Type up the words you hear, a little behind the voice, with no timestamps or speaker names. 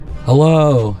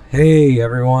Hello, hey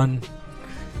everyone.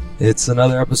 It's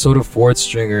another episode of Fourth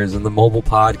Stringers in the mobile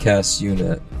podcast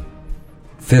unit,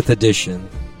 5th edition.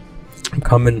 I'm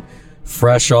coming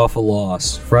fresh off a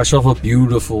loss, fresh off a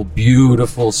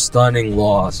beautiful, stunning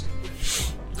loss.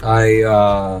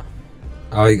 I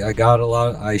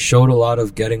showed a lot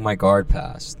of getting my guard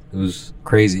passed. It was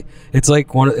crazy. It's like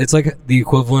the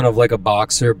equivalent of like a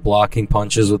boxer blocking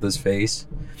punches with his face.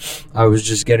 I was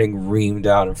just getting reamed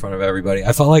out in front of everybody.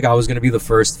 I felt like I was going to be the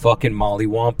first fucking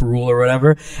mollywomp rule or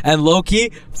whatever. And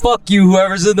low-key, fuck you,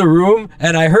 whoever's in the room.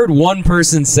 And I heard one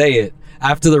person say it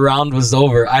after the round was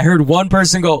over. I heard one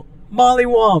person go,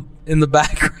 mollywomp, in the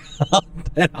background.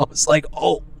 And I was like,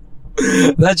 oh,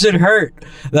 that should hurt.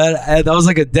 That was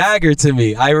like a dagger to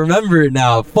me. I remember it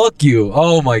now. Fuck you.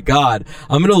 Oh my god.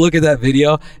 I'm gonna look at that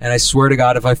video, and I swear to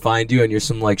God, if I find you and you're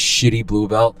some like shitty blue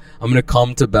belt, I'm gonna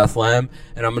come to Bethlehem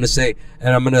and I'm gonna say,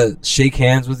 and I'm gonna shake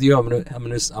hands with you. I'm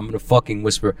gonna fucking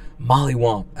whisper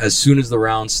mollywomp as soon as the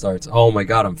round starts. Oh my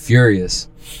god, I'm furious.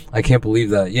 I can't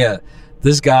believe that. Yeah,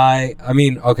 this guy. I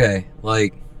mean, okay,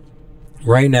 like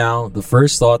right now, the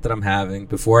first thought that I'm having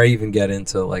before I even get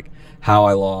into like how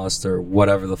I lost or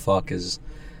whatever the fuck is,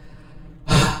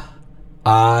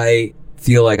 I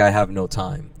feel like I have no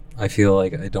time. I feel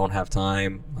like I don't have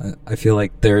time. I feel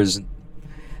like there is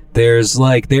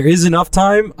enough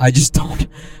time. I just don't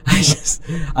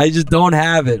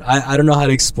have it. I don't know how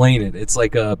to explain it. It's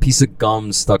like a piece of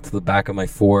gum stuck to the back of my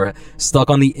forehead,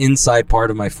 stuck on the inside part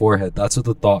of my forehead. That's what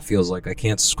the thought feels like. I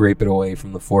can't scrape it away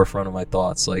from the forefront of my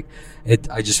thoughts. Like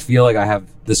I just feel like I have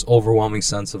this overwhelming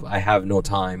sense of I have no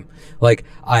time. Like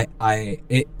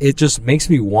it just makes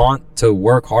me want to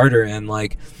work harder, and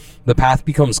like the path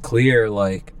becomes clear.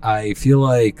 Like I feel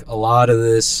like a lot of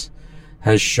this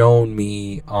has shown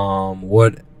me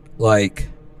what, like,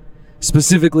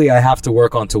 specifically I have to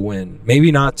work on to win. Maybe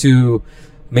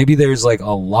there's like a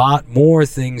lot more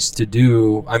things to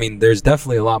do. I mean, there's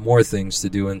definitely a lot more things to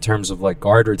do in terms of like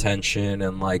guard retention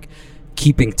and like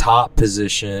keeping top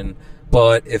position.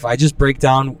 But if I just break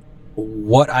down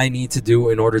what I need to do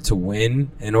in order to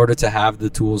win, in order to have the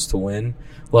tools to win,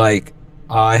 like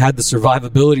I had the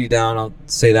survivability down, I'll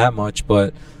say that much,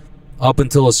 but up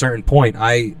until a certain point,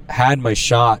 I had my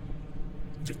shot,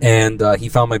 and he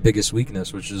found my biggest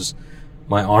weakness, which is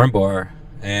my armbar,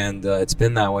 and it's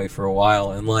been that way for a while.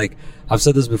 And like I've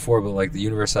said this before, but like the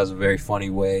universe has a very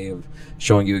funny way of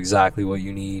showing you exactly what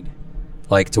you need,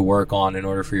 like, to work on in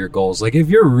order for your goals. Like if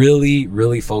you're really,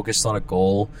 really focused on a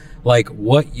goal, like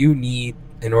what you need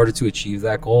in order to achieve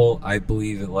that goal, I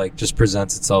believe it like just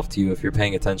presents itself to you if you're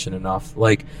paying attention enough.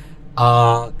 Like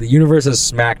the universe has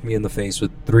smacked me in the face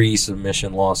with 3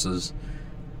 submission losses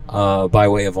by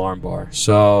way of armbar.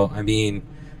 So, I mean,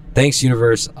 thanks,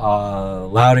 universe.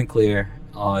 Loud and clear.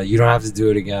 You don't have to do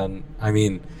it again. I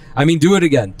mean, do it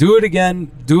again. Do it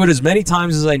again. Do it as many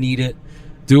times as I need it.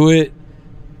 Do it,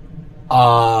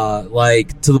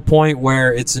 like, to the point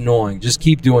where it's annoying. Just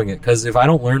keep doing it, because if I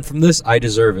don't learn from this, I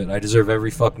deserve it. I deserve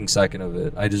every fucking second of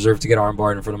it. I deserve to get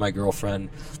armbarred in front of my girlfriend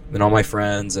and all my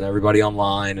friends and everybody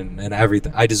online and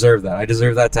everything. I deserve that. I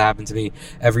deserve that to happen to me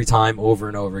every time, over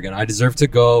and over again. I deserve to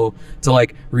go to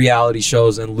like reality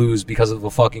shows and lose because of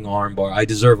a fucking armbar. I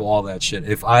deserve all that shit.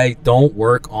 If I don't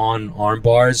work on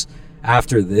armbars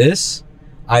after this,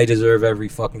 I deserve every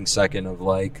fucking second of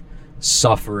like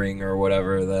suffering or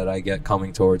whatever that I get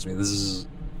coming towards me. This is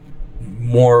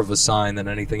more of a sign than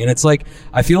anything. And it's like,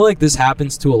 I feel like this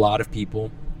happens to a lot of people.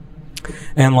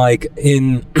 And like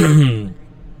in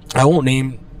I won't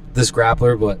name this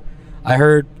grappler, but I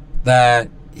heard that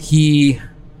he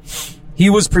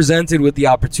was presented with the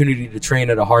opportunity to train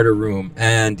at a harder room,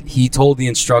 and he told the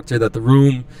instructor that the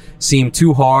room seemed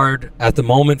too hard at the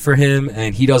moment for him,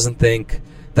 and he doesn't think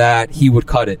that he would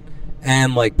cut it.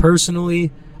 And like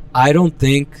personally, I don't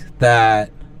think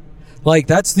that, like,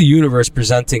 that's the universe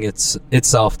presenting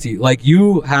itself to you. Like,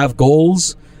 you have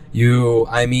goals,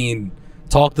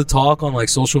 talk the talk on like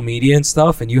social media and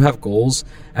stuff, and you have goals,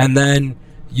 and then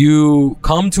you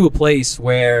come to a place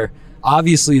where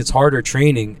obviously it's harder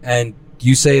training, and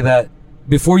you say that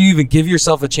before you even give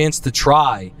yourself a chance to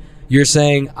try, you're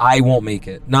saying, I won't make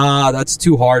it. Nah, that's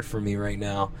too hard for me right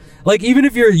now. Like, even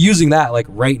if you're using that, like,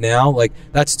 right now, like,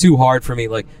 that's too hard for me.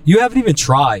 Like, you haven't even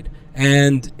tried.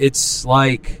 And it's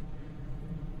like,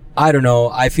 I don't know.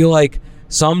 I feel like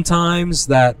sometimes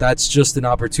that's just an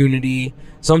opportunity.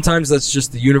 Sometimes that's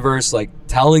just the universe, like,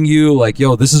 telling you, like,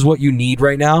 yo, this is what you need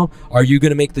right now. Are you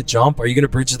going to make the jump? Are you going to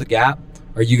bridge the gap?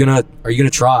 Are you going to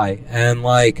try? And,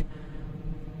 like,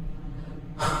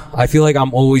 I feel like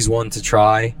I'm always one to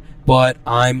try, but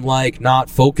I'm, like,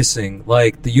 not focusing.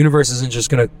 Like, the universe isn't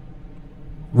just going to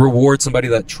reward somebody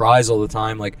that tries all the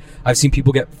time. Like, I've seen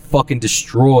people get fucking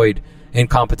destroyed in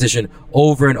competition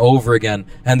over and over again,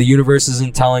 and the universe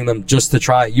isn't telling them just to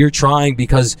try. You're trying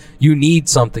because you need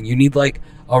something. You need like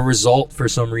a result for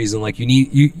some reason. Like,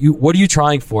 you what are you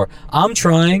trying for? I'm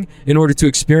trying in order to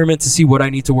experiment to see what I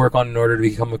need to work on in order to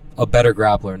become a better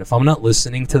grappler. And if I'm not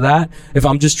listening to that, if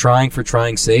I'm just trying for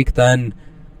trying's sake, then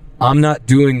I'm not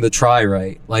doing the try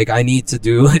right. Like, I need to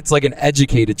do, it's like an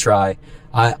educated try.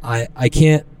 I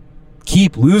can't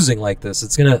keep losing like this.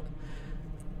 It's gonna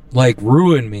like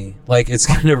ruin me. Like, it's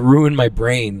gonna ruin my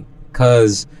brain,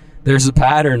 because there's a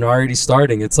pattern already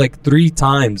starting. It's like 3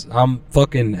 times I'm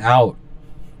fucking out.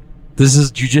 This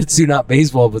is jiu-jitsu, not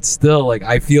baseball, but still, like,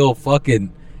 I feel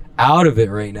fucking out of it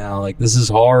right now. Like, this is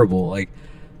horrible. Like,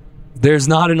 there's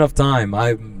not enough time.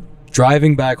 I'm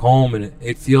driving back home, and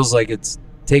it feels like it's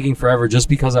taking forever just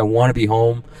because I want to be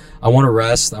home. I want to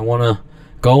rest. I want to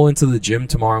go into the gym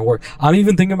tomorrow and work. I'm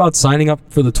even thinking about signing up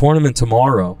for the tournament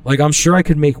tomorrow. Like, I'm sure I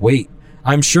could make weight.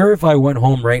 I'm sure if I went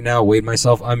home right now, weighed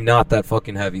myself, I'm not that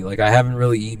fucking heavy. Like, I haven't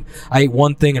really eaten. I ate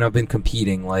one thing and I've been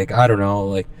competing. Like, I don't know.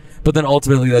 Like, but then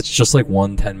ultimately that's just like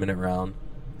 1 10-minute round.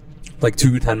 Like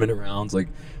 2 10-minute rounds. Like,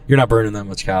 you're not burning that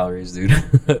much calories, dude.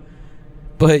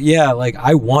 But yeah, like,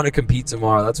 I want to compete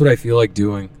tomorrow. That's what I feel like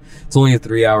doing. It's only a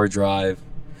 3-hour drive.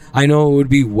 I know it would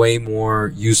be way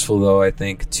more useful, though, I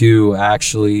think, to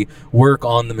actually work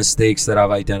on the mistakes that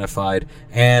I've identified.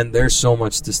 And there's so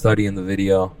much to study in the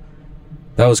video.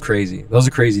 That was crazy. That was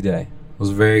a crazy day. It was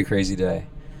a very crazy day.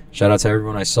 Shout out to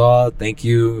everyone I saw. Thank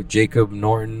you, Jacob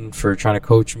Norton, for trying to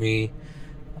coach me.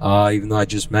 Even though I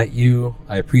just met you,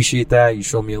 I appreciate that. You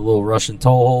showed me a little Russian toe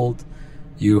hold.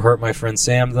 You hurt my friend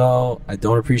Sam, though. I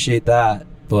don't appreciate that,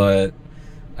 but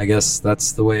I guess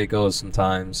that's the way it goes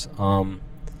sometimes.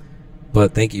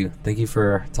 But thank you. Thank you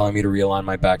for telling me to realign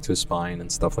my back to a spine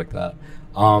and stuff like that.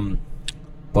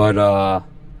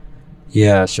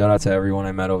 Yeah, shout out to everyone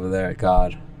I met over there.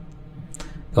 God,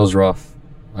 that was rough.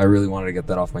 I really wanted to get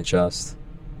that off my chest.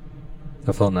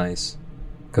 That felt nice.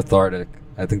 Cathartic.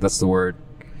 I think that's the word.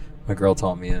 My girl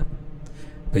taught me it.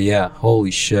 But yeah,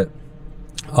 holy shit.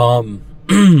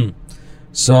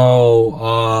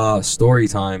 So, story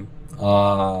time.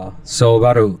 So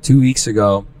about 2 weeks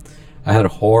ago, I had a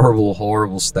horrible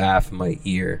staph in my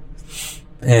ear.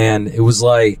 And it was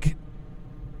like,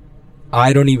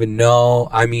 I don't even know.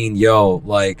 I mean,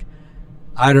 like,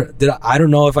 I don't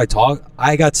know if I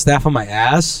got staph on my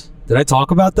ass. Did I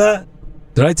talk about that?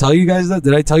 Did I tell you guys that?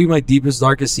 Did I tell you my deepest,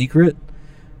 darkest secret?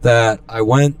 That I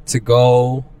went to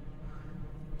go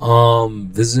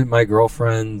visit my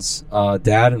girlfriend's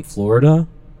dad in Florida,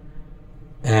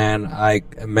 and I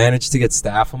managed to get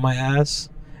staph on my ass.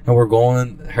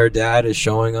 And her dad is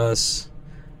showing us,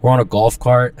 we're on a golf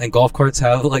cart, and golf carts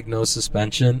have like no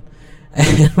suspension,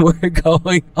 and we're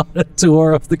going on a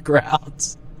tour of the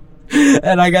grounds.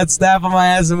 And I got staph on my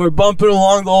ass, and we're bumping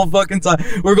along the whole fucking time.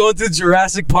 We're going through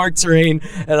Jurassic Park terrain,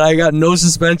 and I got no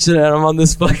suspension, and I'm on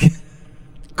this fucking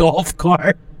golf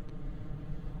cart.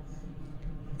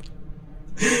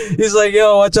 He's like,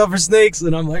 yo, watch out for snakes.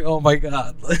 And I'm like, oh my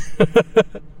God.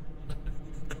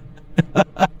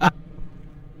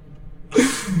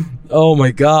 Oh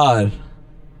my God.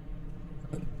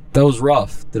 That was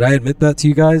rough. Did I admit that to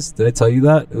you guys? Did I tell you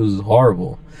that? It was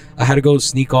horrible. I had to go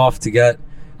sneak off I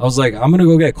was like, I'm going to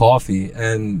go get coffee.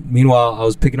 And meanwhile, I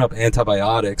was picking up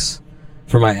antibiotics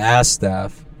for my ass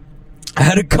staph. I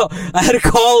had to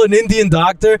call an Indian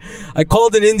doctor. I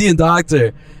called an Indian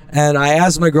doctor, and I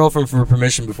asked my girlfriend for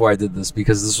permission before I did this,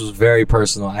 because this was very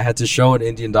personal. I had to show an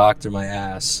Indian doctor my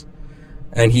ass,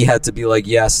 and he had to be like,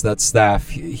 yes, that's staph.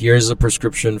 Here's a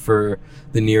prescription for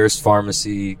the nearest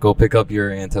pharmacy. Go pick up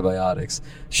your antibiotics.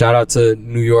 Shout out to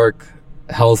New York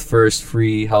Health First,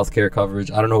 free healthcare coverage.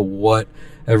 I don't know what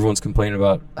everyone's complaining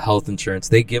about health insurance.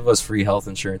 They give us free health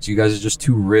insurance. You guys are just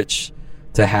too rich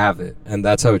to have it, and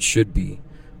that's how it should be.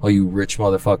 All you rich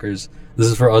motherfuckers. This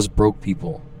is for us broke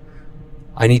people.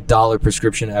 I need dollar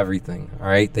prescription everything. All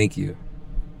right, thank you.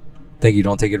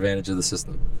 Don't take advantage of the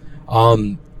system.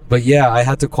 But yeah, I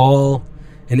had to call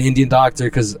an Indian doctor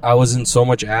because I was in so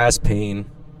much ass pain,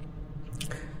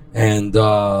 and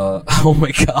oh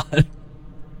my God,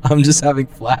 I'm just having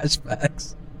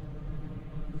flashbacks.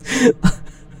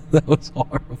 That was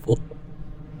horrible.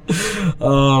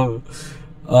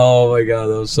 Oh my God,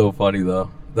 that was so funny though.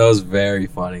 That was very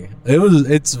funny.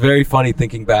 It's very funny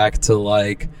thinking back to,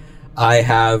 like, I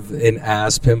have an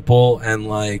ass pimple, and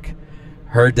like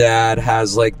her dad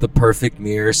has like the perfect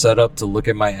mirror set up to look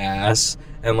at my ass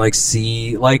and like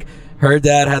see, like, her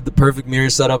dad had the perfect mirror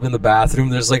set up in the bathroom.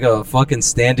 There's like a fucking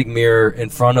standing mirror in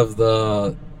front of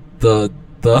the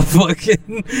the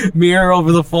fucking mirror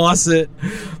over the faucet,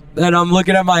 and I'm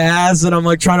looking at my ass, and I'm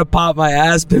like trying to pop my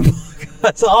ass pimple.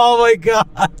 Oh my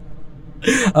god!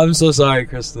 I'm so sorry,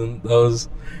 Kristen. It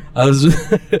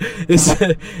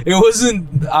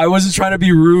wasn't. I wasn't trying to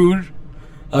be rude.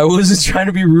 I wasn't trying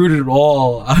to be rude at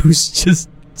all. I was just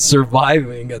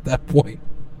surviving at that point.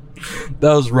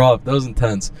 That was rough. That was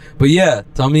intense. But yeah,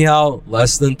 tell me how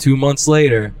less than 2 months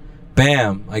later,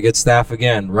 bam, I get staph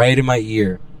again, right in my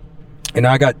ear. And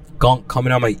now I got gunk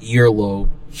coming out my earlobe.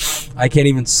 I can't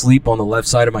even sleep on the left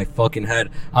side of my fucking head.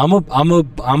 I'm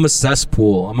a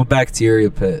cesspool. I'm a bacteria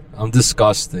pit. I'm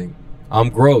disgusting. I'm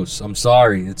gross. I'm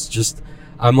sorry. It's just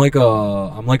I'm like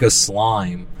a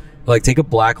slime. Like, take a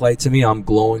black light to me, I'm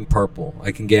glowing purple.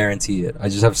 I can guarantee it. I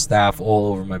just have staph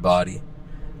all over my body.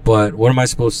 But what am I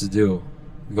supposed to do?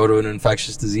 Go to an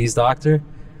infectious disease doctor?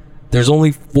 There's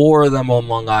only 4 of them on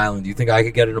Long Island. Do you think I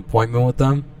could get an appointment with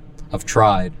them? I've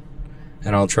tried.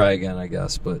 And I'll try again, I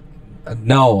guess. But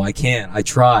no, I can't. I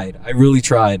tried. I really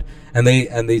tried. And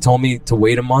they told me to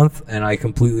wait a month, and I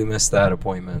completely missed that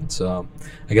appointment. So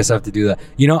I guess I have to do that.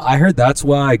 You know, I heard that's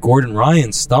why Gordon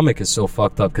Ryan's stomach is so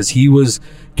fucked up, because he was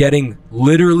getting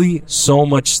literally so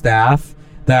much staph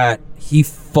that he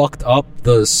fucked up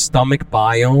the stomach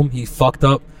biome. He fucked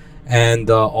up, and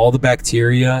all the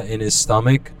bacteria in his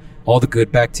stomach, all the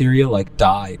good bacteria, like,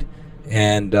 died.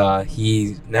 And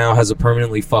he now has a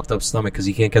permanently fucked up stomach because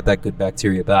he can't get that good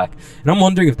bacteria back. And I'm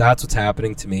wondering if that's what's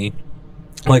happening to me.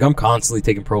 Like, I'm constantly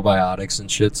taking probiotics and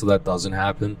shit, so that doesn't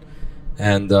happen.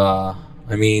 And, I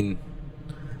mean,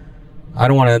 I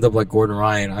don't want to end up like Gordon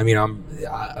Ryan. I mean,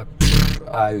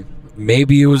 I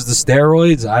maybe it was the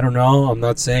steroids. I don't know. I'm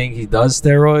not saying he does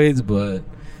steroids, but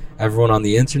everyone on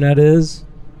the internet is.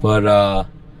 But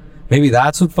maybe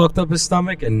that's what fucked up his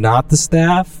stomach and not the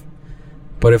staph.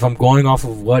 But if I'm going off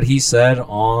of what he said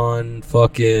on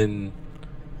fucking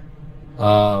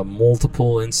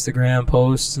multiple Instagram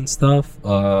posts and stuff,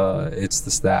 it's the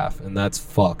staph, and that's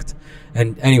fucked.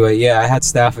 And anyway, yeah, I had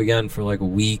staph again for like a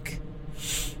week.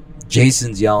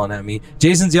 Jason's yelling at me.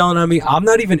 I'm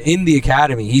not even in the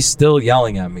academy. He's still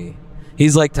yelling at me.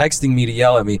 He's like texting me to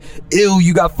yell at me. Ew,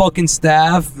 you got fucking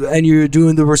staph and you're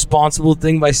doing the responsible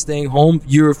thing by staying home?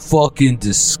 You're fucking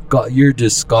you're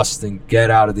disgusting.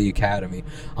 Get out of the academy.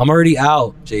 I'm already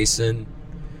out, Jason.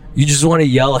 You just want to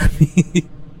yell at me.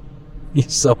 You're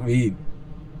so mean.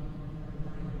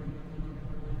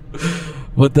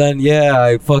 But then,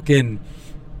 yeah,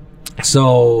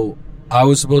 so I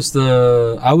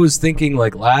was thinking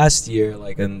like last year,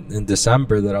 like in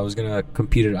December, that I was going to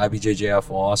compete at IBJJF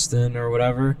Austin or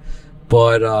whatever.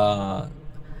 But,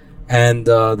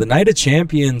 the Night of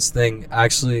Champions thing,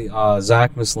 actually,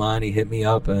 Zach Mislani hit me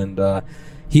up, and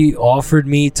he offered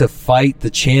me to fight the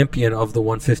champion of the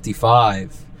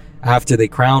 155 after they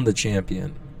crowned the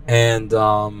champion. And,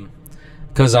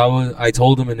 because I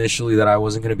told him initially that I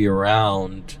wasn't going to be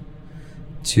around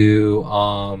to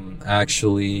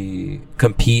actually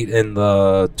compete in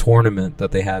the tournament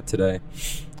that they had today.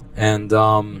 And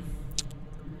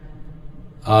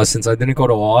since I didn't go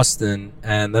to Austin,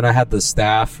 and then I had the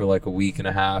staph for like a week and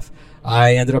a half,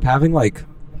 I ended up having like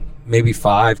maybe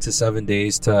 5 to 7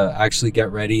 days to actually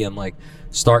get ready and like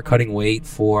start cutting weight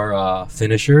for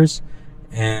finishers.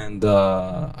 And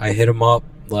I hit him up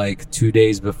like 2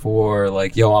 days before,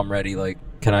 like, yo, I'm ready, like,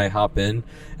 can I hop in?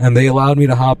 And they allowed me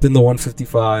to hop in the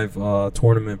 155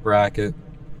 tournament bracket.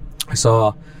 I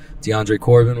saw DeAndre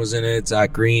Corbin was in it,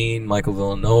 Zach Green, Michael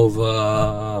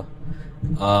Villanova,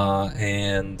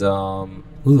 and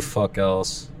who the fuck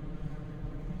else?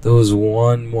 There was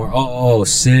one more. Oh,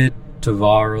 Sid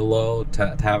Tavarello,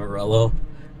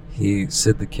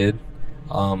 Sid the Kid.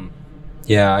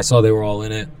 Yeah, I saw they were all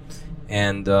in it,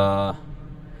 and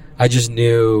I just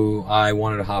knew I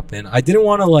wanted to hop in. I didn't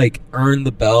want to, like, earn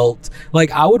the belt. Like,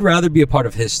 I would rather be a part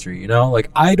of history, you know? Like,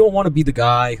 I don't want to be the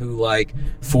guy who, like,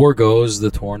 forgoes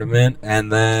the tournament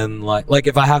and then, like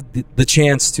if I have the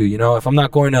chance to, you know? If I'm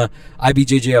not going to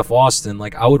IBJJF Austin,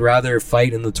 like, I would rather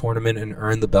fight in the tournament and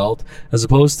earn the belt as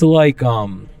opposed to, like,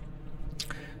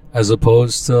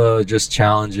 just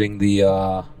challenging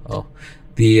the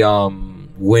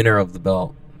winner of the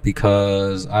belt.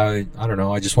 Because I don't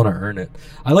know, I just want to earn it.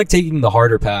 I like taking the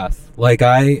harder path. Like,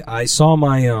 I saw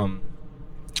my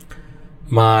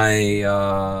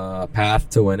path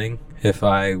to winning if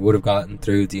I would have gotten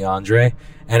through DeAndre,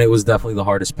 and it was definitely the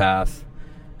hardest path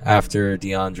after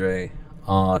DeAndre,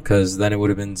 because then it would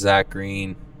have been Zach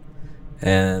Green,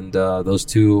 and those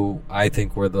two I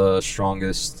think were the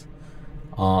strongest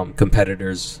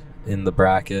competitors in the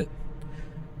bracket.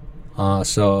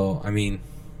 So I mean,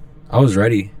 I was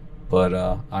ready, but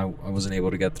I wasn't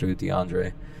able to get through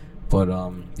DeAndre. But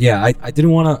yeah, I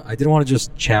didn't want to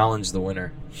just challenge the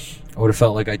winner. I would have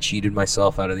felt like I cheated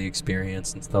myself out of the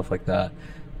experience and stuff like that.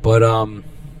 But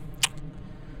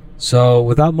so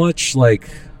without much like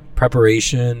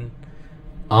preparation,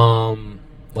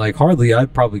 like hardly, I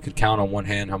probably could count on one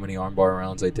hand how many armbar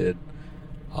rounds I did.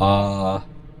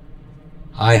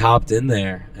 I hopped in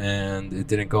there and it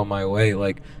didn't go my way.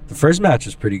 Like the first match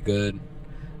was pretty good.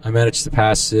 I managed to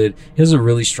pass Sid. He has a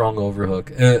really strong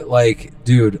overhook. Like,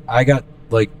 dude, I got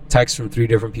like texts from 3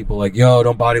 different people like, yo,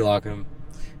 don't body lock him.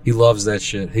 He loves that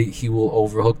shit. He will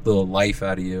overhook the life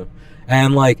out of you.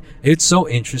 And like, it's so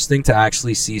interesting to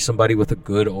actually see somebody with a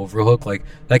good overhook. Like,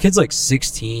 that kid's like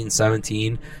 16,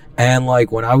 17. And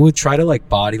like, when I would try to like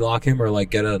body lock him or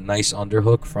like get a nice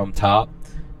underhook from top,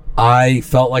 I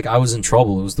felt like I was in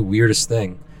trouble. It was the weirdest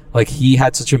thing. Like, he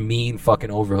had such a mean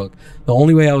fucking overhook. The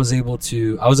only way I was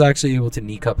actually able to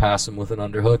knee cut past him with an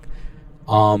underhook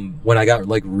when I got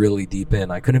like really deep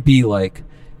in. I couldn't be like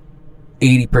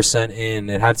 80% in.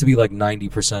 It had to be like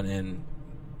 90%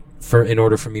 in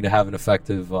order for me to have an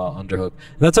effective underhook.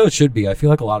 And that's how it should be. I feel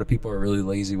like a lot of people are really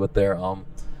lazy with their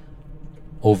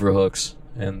overhooks,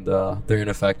 and they're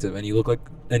ineffective. And you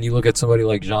look at somebody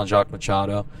like Jean-Jacques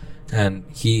Machado, and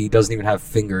he doesn't even have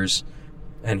fingers,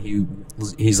 and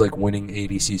he's like winning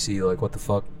ADCC. Like, what the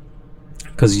fuck?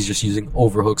 Because he's just using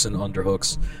overhooks and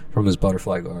underhooks from his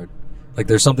butterfly guard. Like,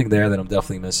 there's something there that I'm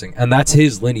definitely missing, and that's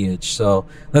his lineage. So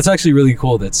that's actually really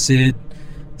cool that Sid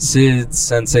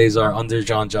senseis are under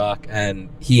Jean-Jacques, and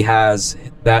he has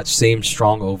that same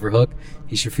strong overhook.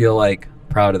 He should feel like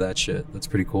proud of that shit. That's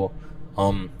pretty cool.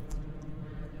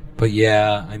 But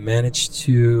yeah, I managed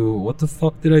to. What the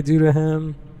fuck did I do to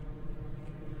him?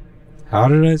 How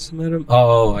did I submit him?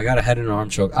 Oh, I got a head and arm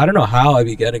choke. I don't know how I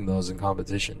be getting those in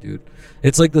competition, dude.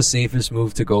 It's like the safest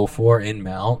move to go for in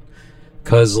mount.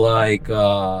 Because, like,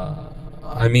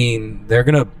 I mean, they're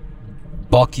going to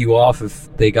buck you off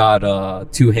if they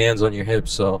got 2 hands on your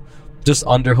hips. So just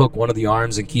underhook one of the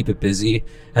arms and keep it busy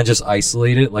and just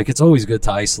isolate it. Like, it's always good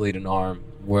to isolate an arm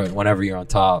whenever you're on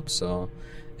top. So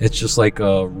it's just like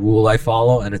a rule I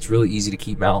follow, and it's really easy to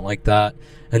keep mount like that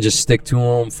and just stick to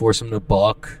them, force them to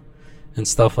buck and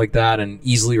stuff like that, and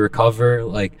easily recover.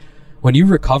 Like, when you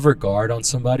recover guard on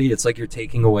somebody, it's like you're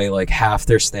taking away like half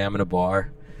their stamina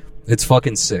bar. It's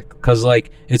fucking sick, because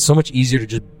like, it's so much easier to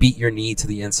just beat your knee to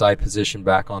the inside position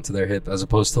back onto their hip, as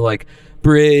opposed to like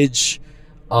bridge,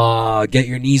 get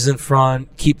your knees in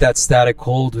front, keep that static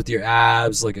hold with your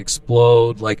abs, like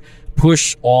explode, like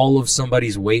push all of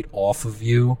somebody's weight off of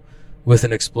you with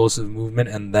an explosive movement,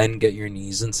 and then get your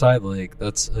knees inside. Like,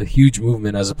 that's a huge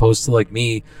movement, as opposed to like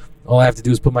me. All I have to do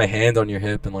is put my hand on your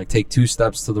hip and like take 2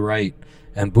 steps to the right,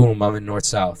 and boom, I'm in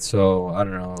north-south. So I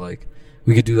don't know, like,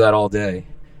 we could do that all day.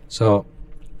 So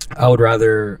I would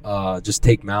rather just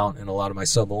take mount in a lot of my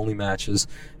sub-only matches.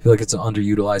 I feel like it's an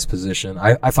underutilized position.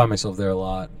 I find myself there a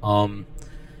lot.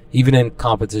 Even in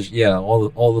competition, yeah,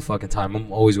 all the fucking time.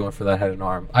 I'm always going for that head and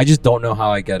arm. I just don't know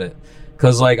how I get it.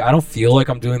 Because, like, I don't feel like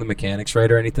I'm doing the mechanics right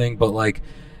or anything, but, like,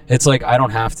 it's like I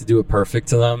don't have to do it perfect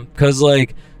to them. Because,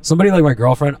 like, somebody like my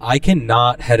girlfriend, I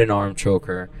cannot head and arm choke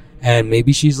her. And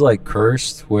maybe she's, like,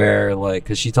 cursed where, like,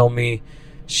 because she told me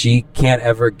she can't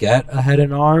ever get a head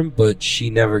and arm, but she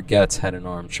never gets head and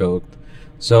arm choked.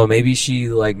 So maybe she,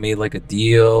 like, made, like, a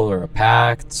deal or a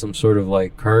pact, some sort of,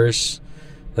 like, curse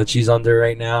that she's under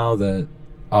right now, that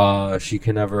she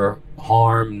can never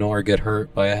harm nor get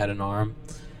hurt by a head and arm.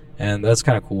 And that's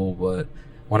kind of cool, but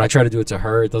when I try to do it to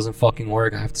her, it doesn't fucking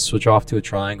work. I have to switch off to a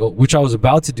triangle, which I was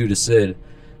about to do to Sid,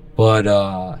 but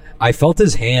I felt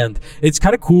his hand. It's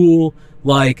kind of cool,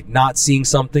 like, not seeing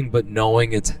something but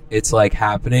knowing it's like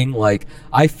happening. Like,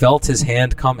 I felt his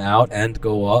hand come out and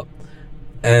go up,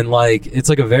 and like, it's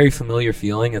like a very familiar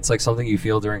feeling. It's like something you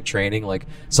feel during training, like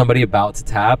somebody about to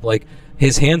tap. Like,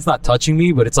 his hand's not touching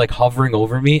me, but it's like hovering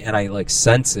over me, and I like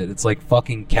sense it. It's like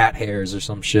fucking cat hairs or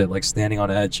some shit, like standing on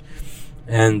edge.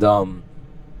 And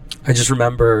I just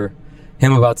remember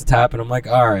him about to tap, and I'm like,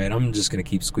 all right, I'm just gonna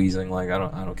keep squeezing. Like, I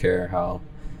don't care how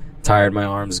tired my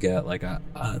arms get. Like,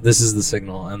 this is the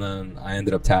signal. And then I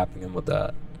ended up tapping him with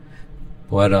that.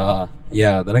 But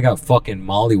yeah, then I got fucking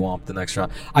mollywomped the next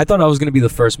round. I thought I was gonna be the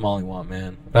first mollywomp,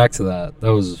 man. Back to that.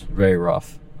 That was very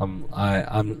rough.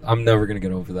 I'm never gonna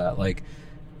get over that. Like,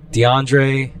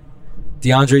 DeAndre,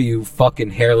 you fucking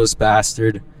hairless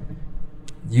bastard.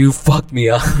 You fucked me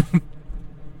up.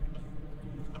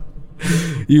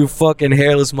 You fucking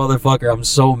hairless motherfucker. I'm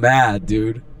so mad,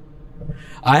 dude.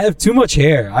 I have too much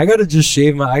hair. I gotta just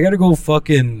shave I gotta go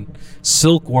fucking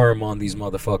silkworm on these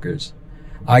motherfuckers.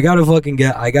 I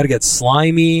gotta get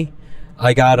slimy.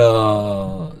 I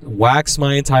gotta wax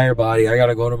my entire body. I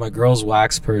gotta go to my girl's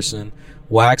wax person,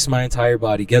 wax my entire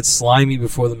body, get slimy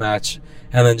before the match,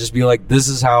 and then just be like, this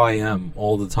is how I am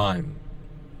all the time.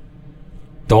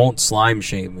 Don't slime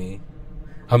shame me.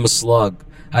 I'm a slug.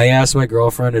 I asked my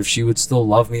girlfriend if she would still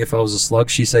love me if I was a slug.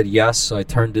 She said yes, so I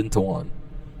turned into one.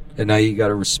 And now you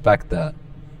gotta respect that.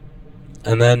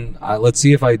 And then let's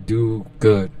see if I do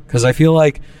good. Because I feel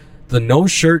like the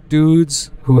no-shirt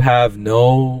dudes who have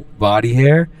no body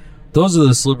hair, those are the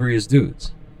slipperiest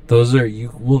dudes. Those are,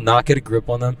 you will not get a grip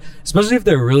on them. Especially if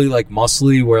they're really, like,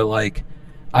 muscly, where, like,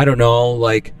 I don't know,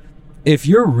 like, if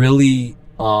you're really,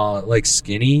 like,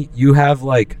 skinny, you have,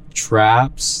 like,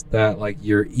 traps that, like,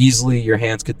 your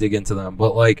hands could dig into them.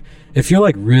 But, like, if you're,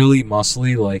 like, really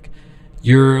muscly, like,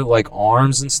 your, like,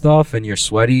 arms and stuff, and you're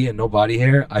sweaty and no body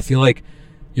hair, I feel like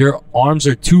your arms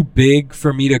are too big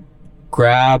for me to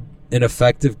grab an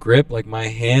effective grip. Like, my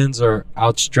hands are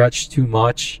outstretched too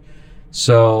much.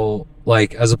 So,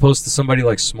 like, as opposed to somebody,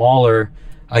 like, smaller,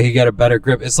 I could get a better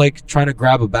grip. It's like trying to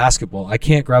grab a basketball. I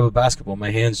can't grab a basketball.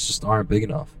 My hands just aren't big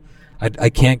enough. I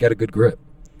can't get a good grip.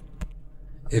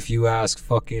 If you ask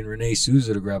fucking Renee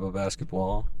Souza to grab a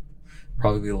basketball,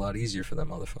 probably be a lot easier for that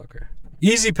motherfucker.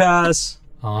 Easy pass.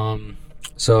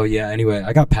 So yeah, anyway,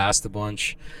 I got passed a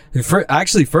bunch.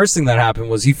 Actually, first thing that happened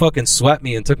was he fucking swept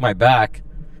me and took my back.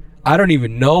 I don't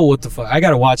even know what the fuck. I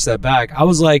gotta watch that back. I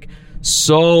thought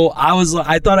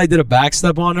I did a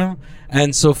backstep on him,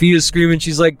 and Sophia's screaming,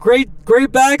 she's like, great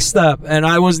backstep. And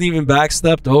I wasn't even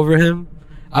backstepped over him.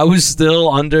 He was still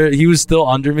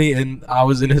under me, and I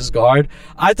was in his guard.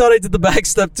 I thought I did the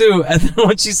backstep too. And then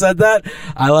when she said that,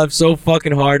 I laughed so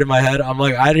fucking hard in my head. I'm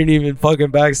like, I didn't even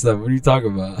fucking backstep. What are you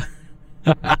talking about?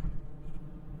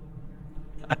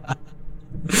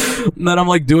 And then I'm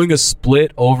like doing a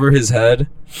split over his head.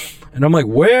 And I'm like,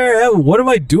 what am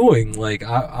I doing? Like,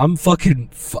 I'm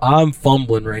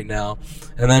fumbling right now.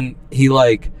 And then he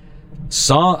like,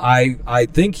 I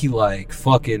think he like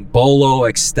fucking bolo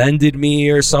extended me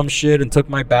or some shit and took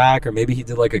my back, or maybe he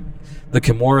did like the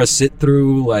Kimura sit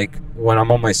through, like when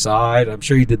I'm on my side. I'm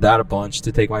sure he did that a bunch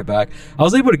to take my back. I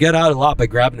was able to get out a lot by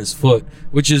grabbing his foot,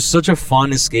 which is such a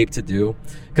fun escape to do,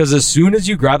 because as soon as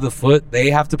you grab the foot,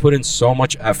 they have to put in so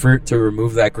much effort to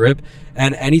remove that grip,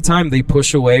 and anytime they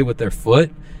push away with their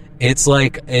foot, it's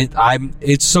like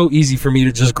it's so easy for me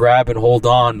to just grab and hold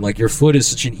on. Like, your foot is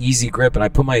such an easy grip, and I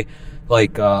put my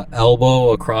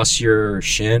elbow across your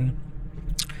shin,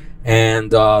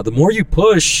 and the more you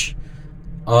push,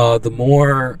 the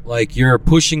more like you're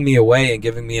pushing me away and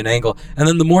giving me an angle, and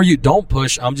then the more you don't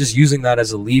push, I'm just using that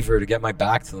as a lever to get my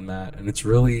back to the mat, and it's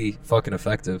really fucking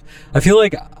effective. I feel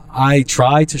like I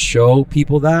try to show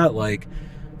people that, like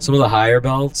some of the higher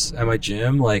belts at my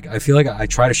gym, like I feel like I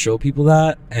try to show people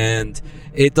that, and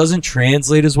it doesn't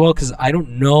translate as well because I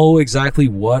don't know exactly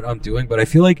what I'm doing, but I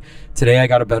feel like today I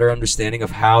got a better understanding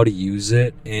of how to use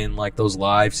it in like those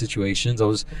live situations. I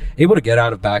was able to get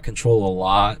out of back control a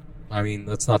lot. I mean,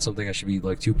 that's not something I should be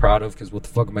like too proud of, because what the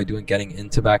fuck am I doing getting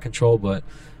into back control? But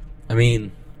I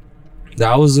mean,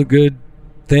 that was a good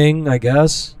thing, I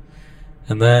guess.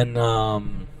 And then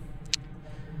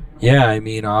yeah, I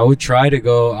mean, I would try to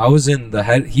go.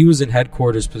 He was in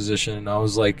headquarters position, and I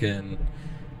was like in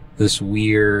this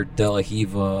weird De La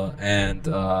Hiva, and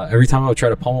every time I would try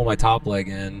to pummel my top leg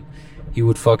in, he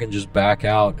would fucking just back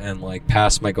out and like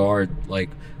pass my guard, like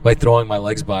by throwing my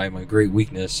legs by, my great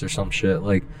weakness or some shit.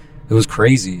 Like, it was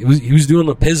crazy. He was doing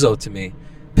the Pizzo to me.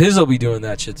 Pizzo be doing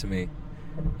that shit to me.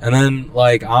 And then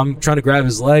like I'm trying to grab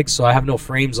his legs, so I have no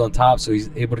frames on top, so he's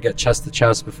able to get chest to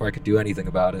chest before I could do anything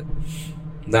about it.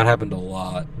 That happened a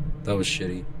lot. That was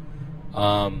shitty.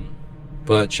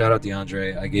 But shout out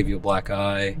DeAndre. I gave you a black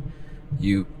eye.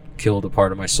 You killed a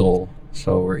part of my soul.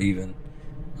 So we're even.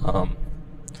 I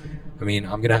mean,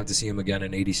 I'm going to have to see him again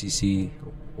in ADCC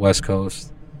West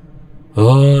Coast.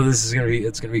 Oh, it's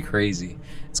going to be crazy.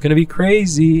 It's going to be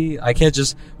crazy. I can't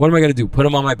just, what am I going to do? Put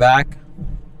him on my back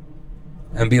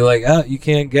and be like, you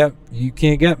can't get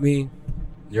me.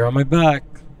 You're on my back.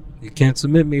 You can't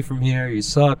submit me from here. You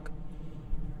suck.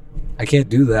 I can't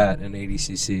do that in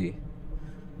ADCC.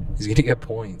 He's going to get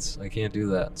points. I can't do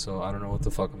that. So I don't know what the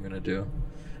fuck I'm going to do.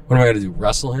 What am I going to do?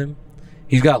 Wrestle him?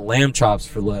 He's got lamb chops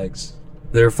for legs.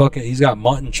 He's got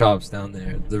mutton chops down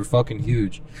there. They're fucking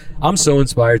huge. I'm so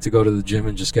inspired to go to the gym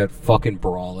and just get fucking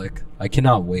brolic. I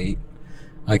cannot wait.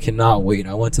 I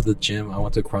went to the gym. I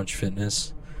went to Crunch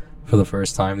Fitness for the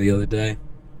first time the other day.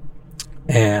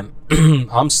 And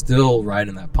I'm still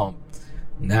riding that pump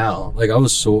now. Like,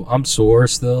 I'm sore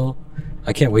still.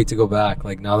 I can't wait to go back.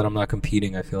 Like, now that I'm not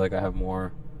competing, I feel like I have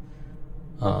more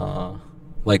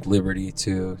like liberty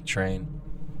to train.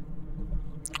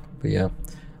 But yeah.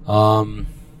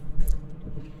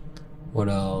 What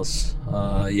else?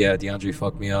 Yeah, DeAndre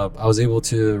fucked me up. I was able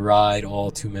to ride all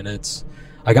 2 minutes.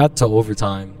 I got to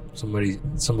overtime. Somebody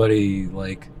in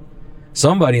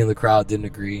the crowd didn't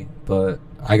agree, but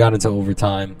I got into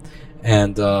overtime,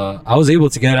 and I was able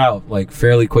to get out like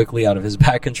fairly quickly out of his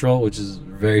back control, which is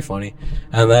very funny.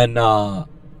 And then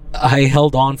I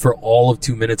held on for all of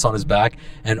 2 minutes on his back,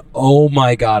 and oh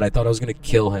my god, I thought I was gonna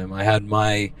kill him. I had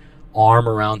my arm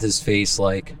around his face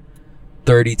like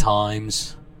 30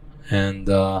 times. And,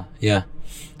 yeah,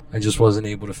 I just wasn't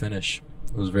able to finish.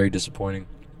 It was very disappointing.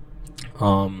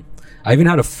 I even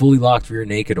had a fully locked rear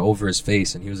naked over his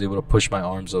face, and he was able to push my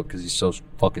arms up because he's so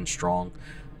fucking strong.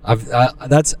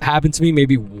 That's happened to me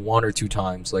maybe 1 or 2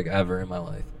 times, like, ever in my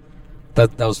life.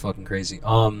 That was fucking crazy.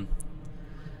 I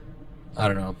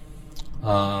don't know.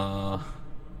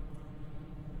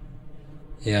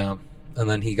 Yeah. And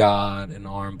then he got an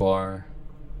arm bar.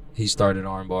 He started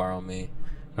arm bar on me.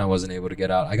 I wasn't able to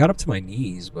get out. I got up to my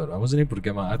knees, but I wasn't able to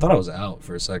get I thought I was out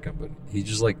for a second, but he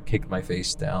just like kicked my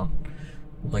face down,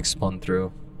 like spun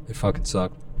through. It fucking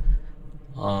sucked.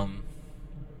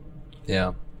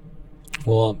 Yeah.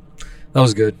 Well, that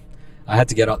was good. I had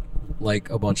to get up like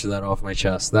a bunch of that off my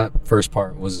chest. That first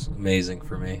part was amazing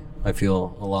for me. I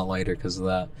feel a lot lighter because of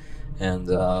that. And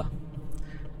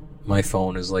my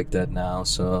phone is like dead now,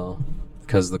 so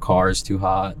because the car is too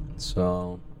hot,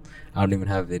 so I don't even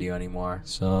have video anymore.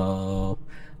 So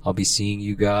I'll be seeing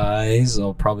you guys.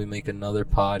 I'll probably make another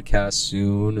podcast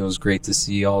soon. It was great to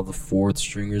see all the 4th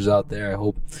stringers out there. I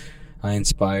hope I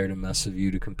inspired a mess of you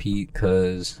to compete,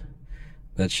 because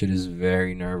that shit is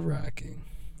very nerve-wracking.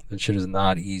 That shit is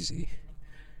not easy.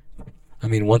 I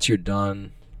mean, once you're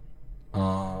done,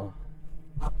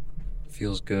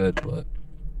 feels good, but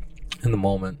in the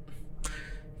moment,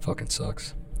 fucking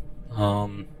sucks.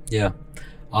 Yeah.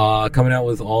 Coming out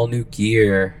with all new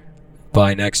gear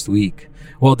by next week.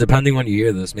 Well, depending when you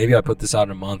hear this, maybe I put this out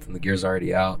in a month and the gear's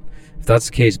already out. If that's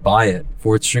the case, buy it.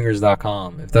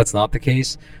 FourthStringers.com. If that's not the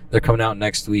case, they're coming out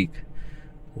next week.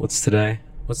 What's today?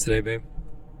 What's today, babe?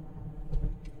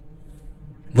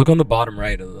 Look on the bottom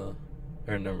right of the...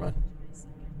 Or never mind.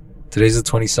 Today's the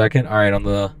 22nd? Alright, on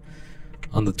the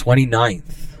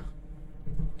 29th.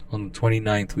 On the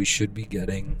 29th, we should be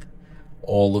getting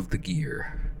all of the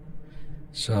gear.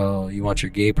 So you want your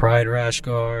gay pride rash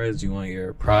guards, you want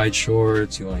your pride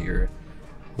shorts, you want your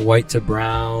white to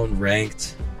brown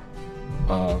ranked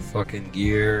fucking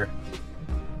gear.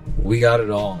 We got it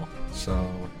all.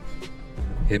 So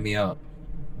hit me up.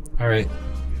 Alright.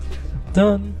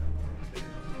 Done.